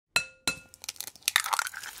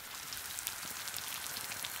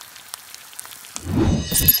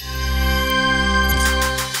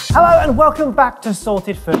Hello and welcome back to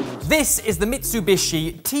Sorted Food. This is the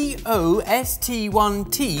Mitsubishi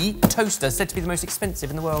TO-ST1-T toaster, said to be the most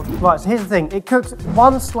expensive in the world. Right, so here's the thing. It cooks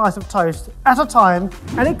one slice of toast at a time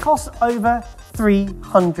and it costs over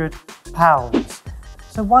 £300.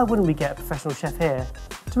 So why wouldn't we get a professional chef here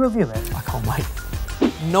to review it? I can't wait.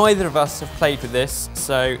 Neither of us have played with this,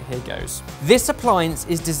 so here goes. This appliance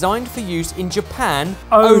is designed for use in Japan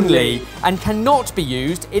only and cannot be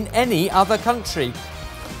used in any other country.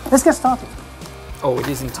 Let's get started. Oh, it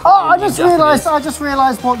is entirely I just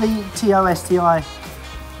realised what the TO-STI,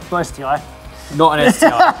 not STI. Not an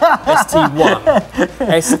STI, ST1.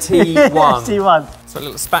 ST1. ST1. So a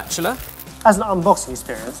little spatula. As an unboxing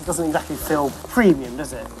experience, it doesn't exactly feel premium,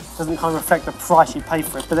 does it? It doesn't kind of reflect the price you pay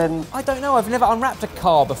for it, but then... I don't know, I've never unwrapped a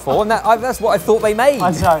car before, and that's what I thought they made. I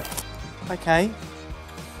know. Okay.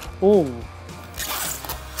 Ooh.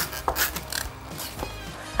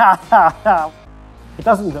 It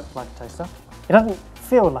doesn't look like a toaster. It doesn't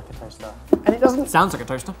feel like a toaster. And it doesn't... Sounds like a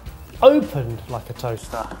toaster. Opened like a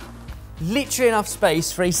toaster. Literally enough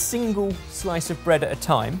space for a single slice of bread at a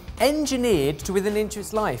time. Engineered to within an inch of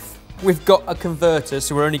its life. We've got a converter,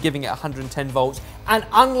 so we're only giving it 110 volts. And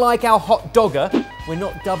unlike our hot dogger, we're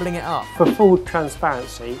not doubling it up. For full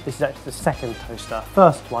transparency, this is actually the second toaster.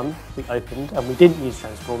 First one we opened and we didn't use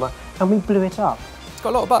transformer and we blew it up. It's got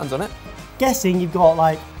a lot of buttons on it. Guessing you've got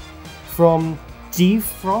like from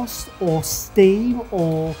defrost or steam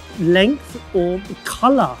or length or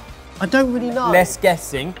colour. I don't really know. Less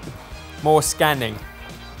guessing, more scanning.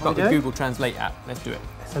 Got the doing? Google Translate app. Let's do it.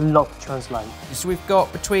 It's a lot to translate. So we've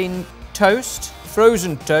got between toast,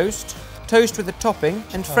 frozen toast, toast with a topping,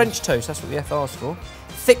 and French toast. That's what the FR's for.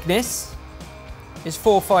 Thickness is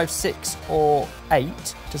 4, 5, 6, or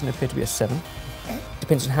 8. Doesn't appear to be a 7.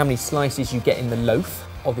 Depends on how many slices you get in the loaf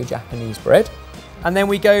of your Japanese bread. And then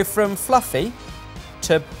we go from fluffy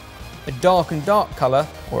to a dark colour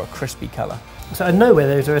or a crispy colour. So nowhere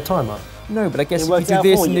there's a timer? No, but I guess if you do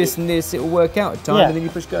this and this and this, it'll work out at time and then you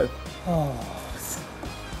push go. Oh,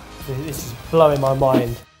 this is blowing my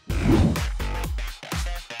mind.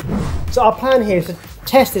 So our plan here is to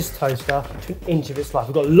test this toaster to an inch of its life.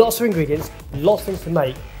 We've got lots of ingredients, lots of things to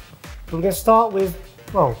make. But we're going to start with,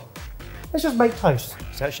 well, let's just make toast,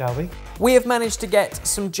 shall we? We have managed to get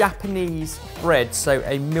some Japanese bread, so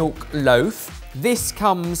a milk loaf. This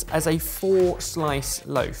comes as a 4-slice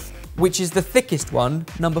loaf, which is the thickest one,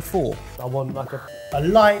 number 4. I want like a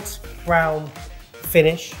light brown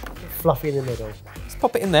finish, fluffy in the middle. Let's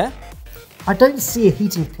pop it in there. I don't see a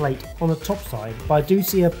heating plate on the top side, but I do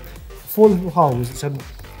see 4 little holes, so I'm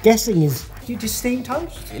guessing is, do you just steam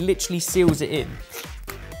toast? It literally seals it in.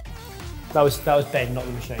 That was Ben, not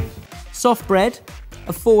the machine. Soft bread,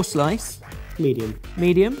 a 4-slice. Medium.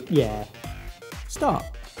 Medium. Yeah. Start.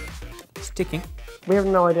 It's ticking. We have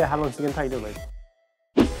no idea how long it's going to take, do we?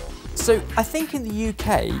 So I think in the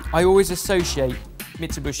UK, I always associate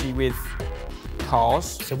Mitsubishi with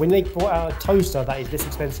cars. So when they brought out a toaster that is this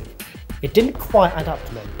expensive, it didn't quite add up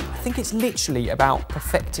to me. I think it's literally about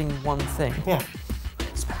perfecting one thing. Yeah.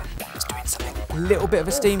 It's doing something. A little bit of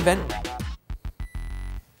a steam vent.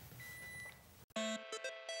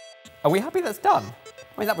 Are we happy that's done?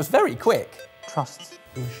 I mean, that was very quick. Trust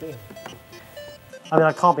the machine. I mean,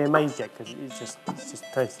 I can't be amazed yet because it's just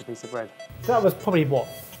toasted a piece of bread. So that was probably what,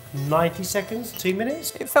 90 seconds, 2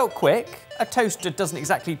 minutes? It felt quick. A toaster doesn't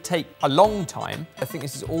exactly take a long time. I think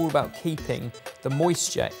this is all about keeping the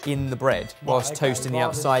moisture in the bread whilst toasting the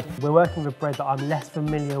outside. We're working with bread that I'm less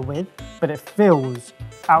familiar with, but it feels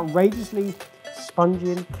outrageously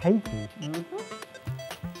spongy and cakey.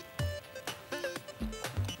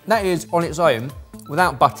 That is, on its own,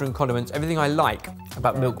 without butter and condiments, everything I like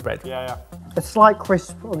about milk bread. Yeah. A slight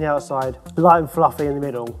crisp on the outside, light and fluffy in the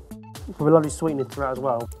middle, with a lovely sweetness throughout as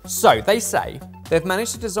well. So, they say they've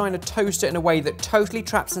managed to design a toaster in a way that totally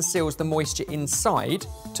traps and seals the moisture inside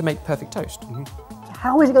to make perfect toast.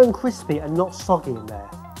 How is it going crispy and not soggy in there?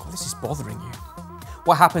 Oh, this is bothering you.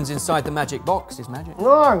 What happens inside the magic box is magic.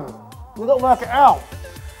 No, we've got to work it out.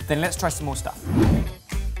 Then let's try some more stuff.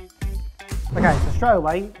 Okay, so straight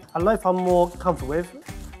away, a loaf I'm more comfortable with,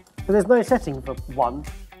 but there's no setting for one.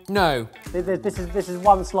 No. This is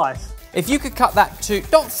one slice. If you could cut that to,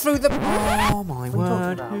 not through the, oh my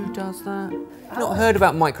word, who does that? I've not heard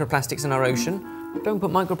about microplastics in our ocean. Don't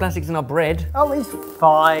put microplastics in our bread. Oh, it's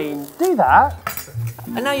fine. Do that.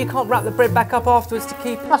 And now you can't wrap the bread back up afterwards to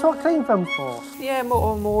keep... That's what clean film's for. Yeah,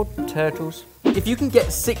 more turtles. If you can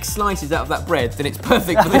get 6 slices out of that bread, then it's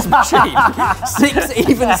perfect for this machine. 6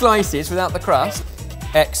 even slices without the crust.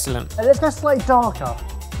 Excellent. And let's go slightly darker.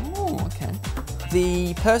 Oh, okay.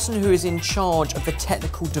 the person who is in charge of the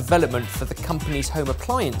technical development for the company's home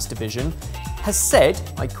appliance division has said,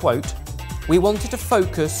 I quote, "We wanted to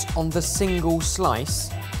focus on the single slice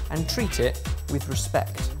and treat it with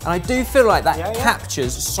respect." And I do feel like that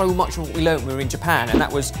captures so much of what we learned when we were in Japan, and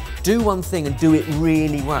that was do one thing and do it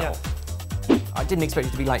really well. I didn't expect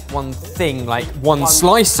it to be like one thing, like one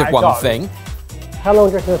slice of one thing. How long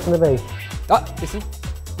do you reckon it's going to be? Oh, listen.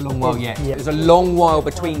 A long while yet. There's a long while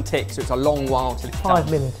between ticks, so it's a long while till it's 5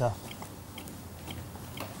 minutes.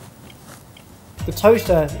 The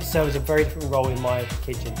toaster serves a very different role in my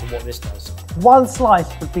kitchen to what this does. One slice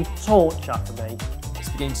would be torture for me. It's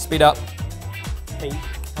beginning to speed up. Heat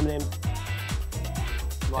coming in.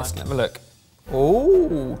 Let's have a look.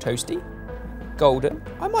 Oh, toasty. Golden.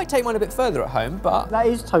 I might take mine a bit further at home, but... That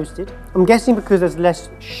is toasted. I'm guessing because there's less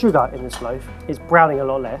sugar in this loaf, it's browning a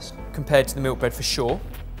lot less. Compared to the milk bread for sure.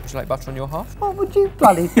 Would you like butter on your half? What would you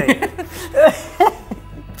bloody think?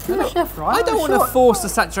 You're a chef, right? I don't want to force the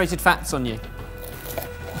saturated fats on you.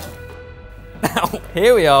 Now,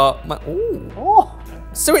 here we are.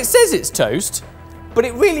 So it says it's toast, but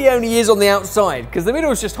it really only is on the outside, because the middle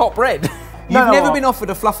is just hot bread. You've never been offered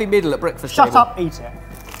a fluffy middle at breakfast table. Shut up, eat it.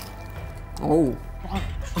 Oh.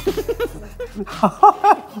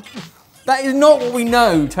 That is not what we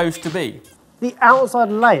know toast to be. The outside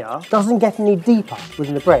layer doesn't get any deeper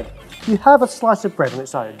within the bread. You have a slice of bread on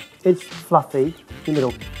its own. It's fluffy in the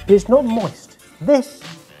middle, but it's not moist. This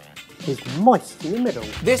is moist in the middle.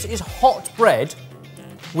 This is hot bread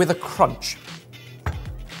with a crunch.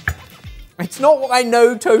 It's not what I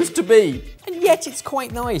know toast to be. And yet it's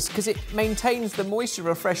quite nice because it maintains the moisture of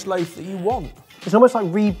a fresh loaf that you want. It's almost like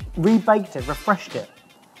rebaked it, refreshed it.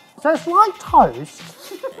 So it's like toast,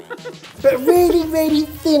 but really, really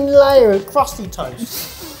thin layer of crusty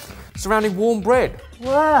toast. Surrounding warm bread.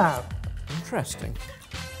 Wow. Interesting.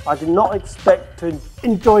 I did not expect to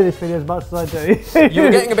enjoy this video as much as I do. You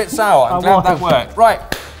were getting a bit sour. I'm glad that worked. Right.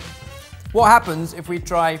 What happens if we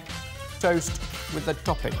try toast with the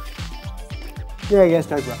topping? Yeah, let's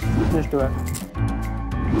go for it. Let's do it.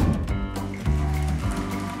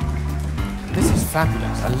 This is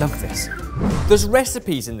fabulous. I love this. There's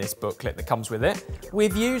recipes in this booklet that comes with it.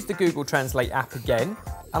 We've used the Google Translate app again,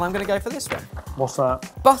 and I'm going to go for this one. What's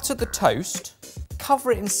that? Butter the toast,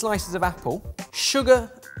 cover it in slices of apple,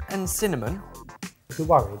 sugar and cinnamon. If you're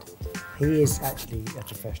worried, he is actually a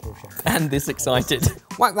professional chef. And this excited.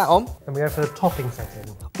 Whack that on. And we go for the topping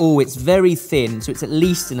setting. Oh, it's very thin, so it's at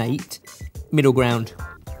least an 8. Middle ground.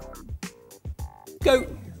 Go.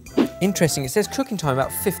 Interesting, it says cooking time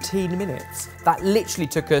about 15 minutes. That literally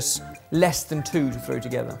took us less than 2 to throw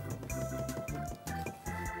together.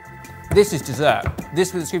 This is dessert.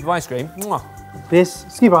 This with a scoop of ice cream. Mwah. This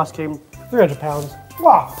scoop of ice cream, £300.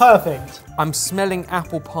 Wow, perfect. I'm smelling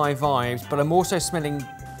apple pie vibes, but I'm also smelling...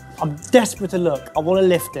 I'm desperate to look. I want to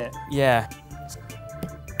lift it. Yeah.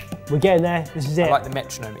 We're getting there. This is it. I like the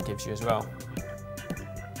metronome it gives you as well.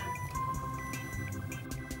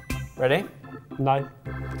 Ready? No.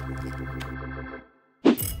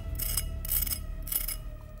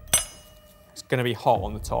 It's going to be hot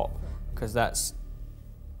on the top, because that's...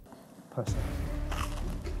 Perfect.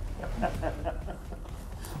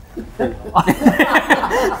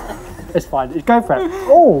 It's fine. Just go for it.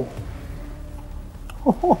 Oh!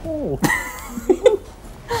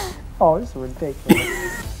 Oh, this is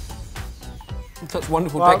ridiculous. Such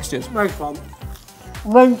wonderful textures. No fun.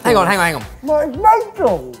 No fun. Hang on. No, it's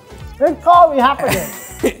mental. It can't be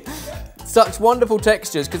happening. Such wonderful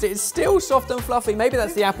textures, because it's still soft and fluffy. Maybe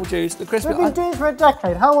that's the apple juice, the crispy... We've been doing this for a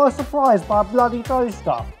decade. How am I surprised by a bloody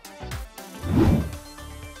toaster?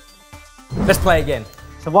 Let's play again.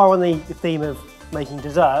 So while we're on the theme of making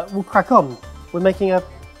dessert, we'll crack on. We're making a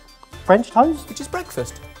French toast. Which is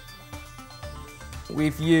breakfast.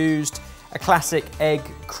 We've used a classic egg,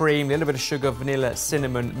 cream, a little bit of sugar, vanilla,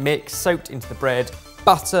 cinnamon mix, soaked into the bread,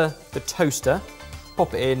 butter the toaster,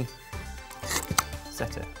 pop it in,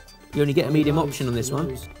 set it. You only get a medium option on this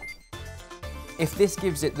one. If this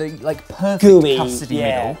gives it the perfect gooey, custody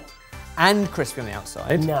middle and crispy on the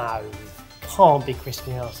outside. No, can't be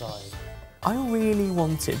crispy outside. I really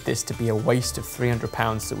wanted this to be a waste of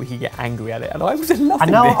 £300 so we could get angry at it, and I was loving this. I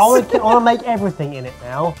know, I want to make everything in it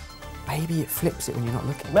now. Maybe it flips it when you're not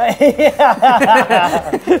looking.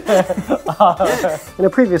 In a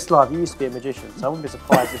previous life, you used to be a magician, so I wouldn't be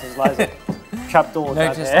surprised if there's loads of trapdoors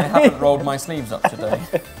out Notice there. I haven't rolled my sleeves up today.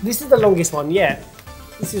 This is the longest one yet.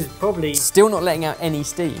 This is probably... Still not letting out any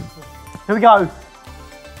steam. Here we go.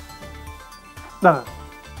 No.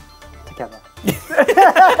 Together.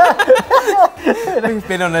 We've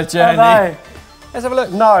been on a journey. No. Let's have a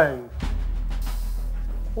look. No.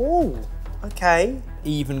 Oh. Okay.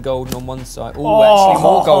 Even golden on one side. Oh, actually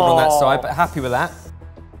more golden on that side, but happy with that.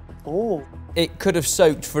 Oh. It could have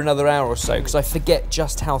soaked for another hour or so because I forget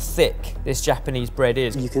just how thick this Japanese bread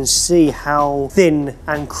is. You can see how thin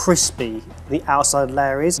and crispy the outside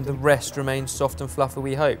layer is. The rest remains soft and fluffy,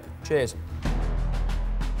 we hope. Cheers.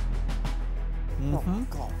 Oh my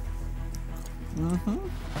God.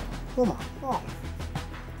 Oh my God.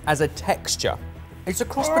 As a texture, it's a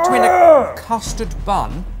cross between a custard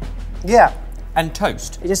bun and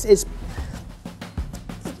toast. It's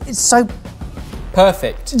so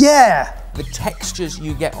perfect. Yeah. The textures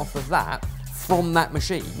you get off of that from that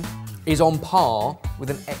machine is on par with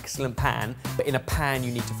an excellent pan, but in a pan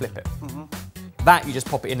you need to flip it. That you just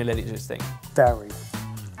pop it in and let it do its thing. Very,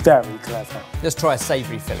 very clever. Let's try a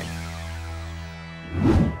savoury filling.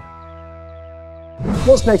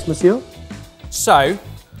 What's next, monsieur? So,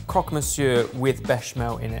 croque monsieur with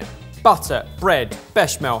bechamel in it. Butter, bread,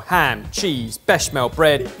 bechamel, ham, cheese, bechamel,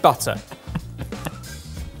 bread, butter.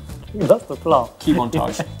 That's the plot. Key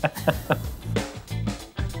montage.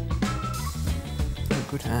 Oh,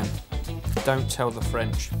 good ham. Don't tell the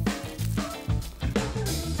French.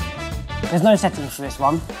 There's no settings for this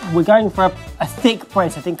one. We're going for a thick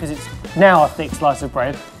bread, I think, because it's now a thick slice of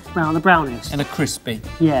bread. Brown, the brownies. And a crispy.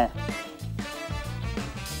 Yeah.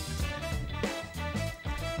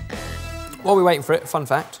 While we're waiting for it, fun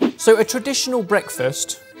fact. So a traditional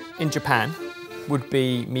breakfast in Japan would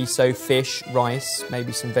be miso, fish, rice,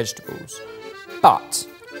 maybe some vegetables. But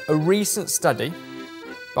a recent study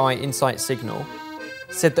by Insight Signal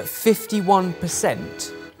said that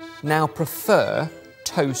 51% now prefer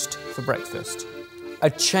toast for breakfast. A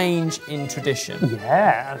change in tradition.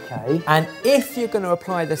 Yeah, okay. And if you're going to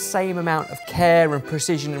apply the same amount of care and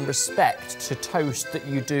precision and respect to toast that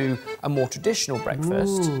you do a more traditional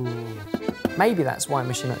breakfast, maybe that's why a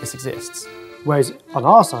machine like this exists. Whereas on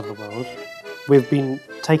our side of the world, we've been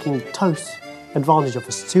taking toast advantage of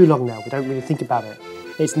for too long now. We don't really think about it.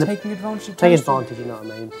 It's taking advantage of toast? Take advantage, you know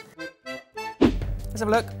what I mean. Let's have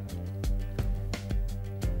a look.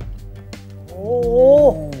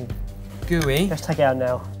 Oh! Gooey. Let's take it out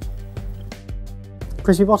now.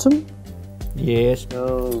 Crispy bottom? Yes.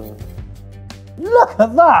 Oh. Look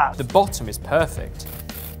at that! The bottom is perfect.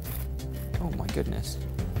 Oh my goodness.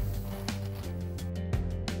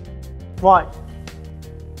 Right.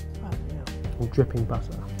 Dripping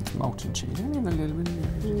butter. It's molten cheese.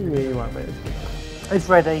 It's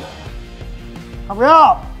ready. Hurry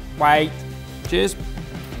up! Wait. Cheers.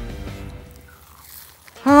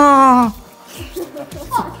 Ah.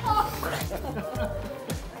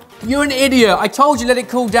 You're an idiot. I told you let it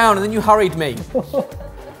cool down and then you hurried me.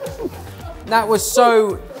 That was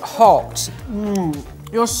so hot.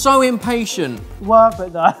 You're so impatient. Worth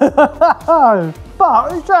it though.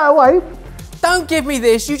 But straight away. Don't give me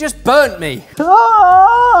this, you just burnt me.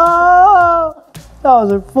 Ah! That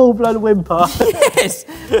was a full-blown whimper. Yes!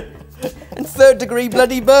 And third-degree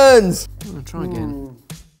bloody burns. I'm gonna try again.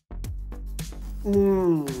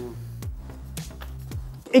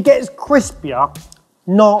 It gets crispier,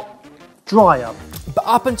 not drier. But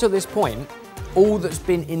up until this point, all that's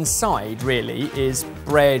been inside really is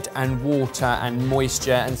bread and water and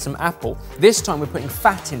moisture and some apple. This time we're putting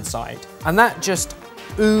fat inside, and that just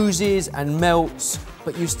oozes and melts,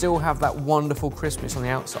 but you still have that wonderful crispness on the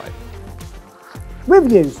outside.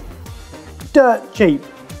 We've used dirt cheap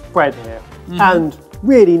bread here and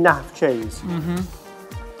really naff cheese.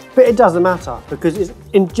 But it doesn't matter because it's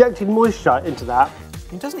injected moisture into that.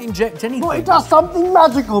 It doesn't inject anything. Well, it does something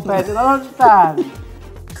magical, Ben, and I don't understand.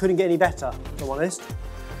 Couldn't get any better, if I'm honest.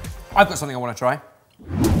 I've got something I want to try.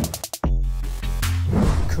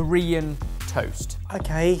 Korean toast.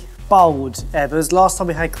 Okay, bold, Ebbers. Last time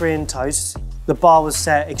we had Korean toast, the bar was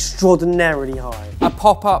set extraordinarily high. A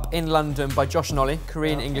pop-up in London by Josh and Ollie,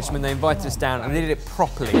 Korean Englishmen. They invited us down and they did it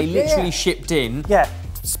properly. They literally shipped in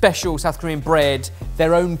special South Korean bread,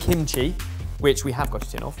 their own kimchi, which we have got a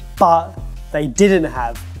tin of. But they didn't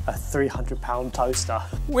have a £300 toaster.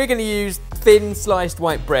 We're going to use thin sliced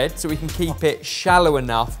white bread so we can keep it shallow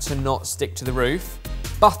enough to not stick to the roof.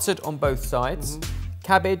 Buttered on both sides.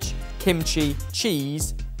 Cabbage, kimchi,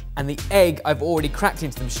 cheese, and the egg I've already cracked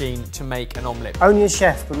into the machine to make an omelette. Only a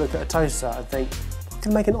chef would look at a toaster and think, I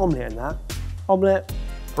can make an omelette in that. Omelette.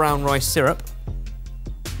 Brown rice syrup.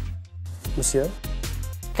 Monsieur.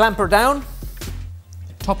 Clamper down.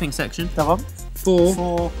 Topping section. That one.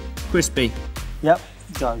 For crispy. Yep,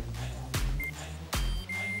 go.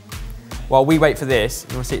 While we wait for this,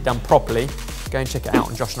 you want to see it done properly, go and check it out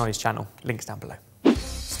on Josh and Ollie's channel. Links down below.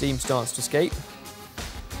 Steam starts to escape.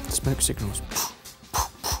 Smoke signals.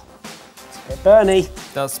 Bernie.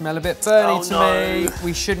 Does smell a bit burny to no. me.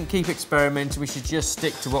 We shouldn't keep experimenting, we should just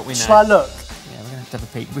stick to what we know. Shall I look? Yeah, we're going to have a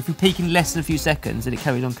peek. If we peek in less than a few seconds and it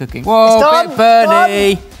carries on cooking. Whoa, It's done, bit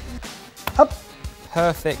burny. Up.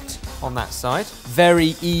 Perfect on that side.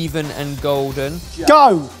 Very even and golden.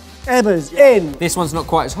 Go! Emma's in. This one's not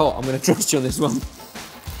quite as hot. I'm going to trust you on this one.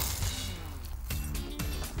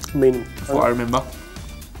 I mean, That's what I remember.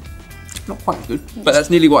 Not quite as good, but that's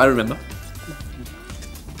nearly what I remember.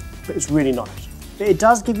 but it's really nice. It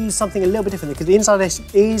does give you something a little bit different because the inside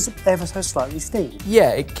is ever so slightly steamed.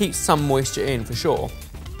 Yeah, it keeps some moisture in for sure.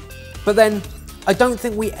 But then, I don't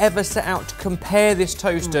think we ever set out to compare this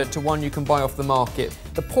toaster to one you can buy off the market.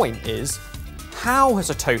 The point is, how has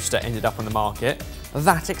a toaster ended up on the market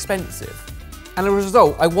that expensive? And as a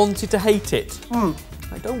result, I wanted to hate it.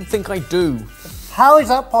 I don't think I do. How is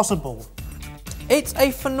that possible? It's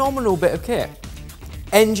a phenomenal bit of kit.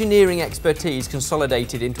 Engineering expertise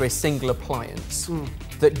consolidated into a single appliance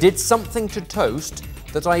that did something to toast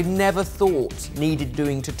that I never thought needed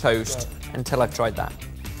doing to toast until I've tried that.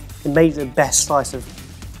 It made the best slice of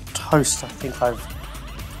toast I think I've...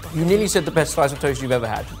 You nearly said the best slice of toast you've ever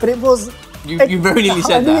had. But it was... You very nearly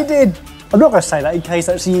said I that. did. I'm not going to say that in case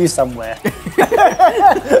that's used somewhere.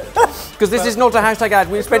 Because this is not a hashtag ad.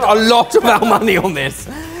 We've spent a lot of our money on this.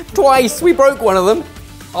 Twice, we broke one of them.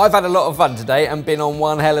 I've had a lot of fun today and been on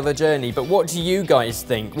one hell of a journey, but what do you guys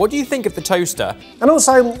think? What do you think of the toaster? And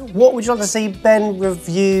also, what would you like to see Ben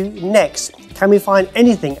review next? Can we find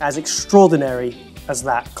anything as extraordinary as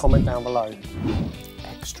that? Comment down below.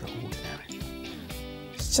 Extraordinary.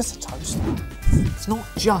 It's just a toaster. It's not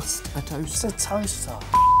just a toaster. It's a toaster.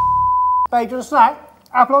 Babe, do you want a snack?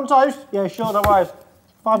 Apple on toast? Yeah, sure, no worries.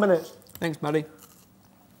 5 minutes. Thanks, buddy.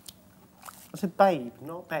 I said babe,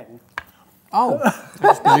 not Ben. Oh, I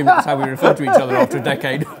just presume that's how we refer to each other after a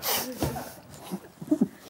decade.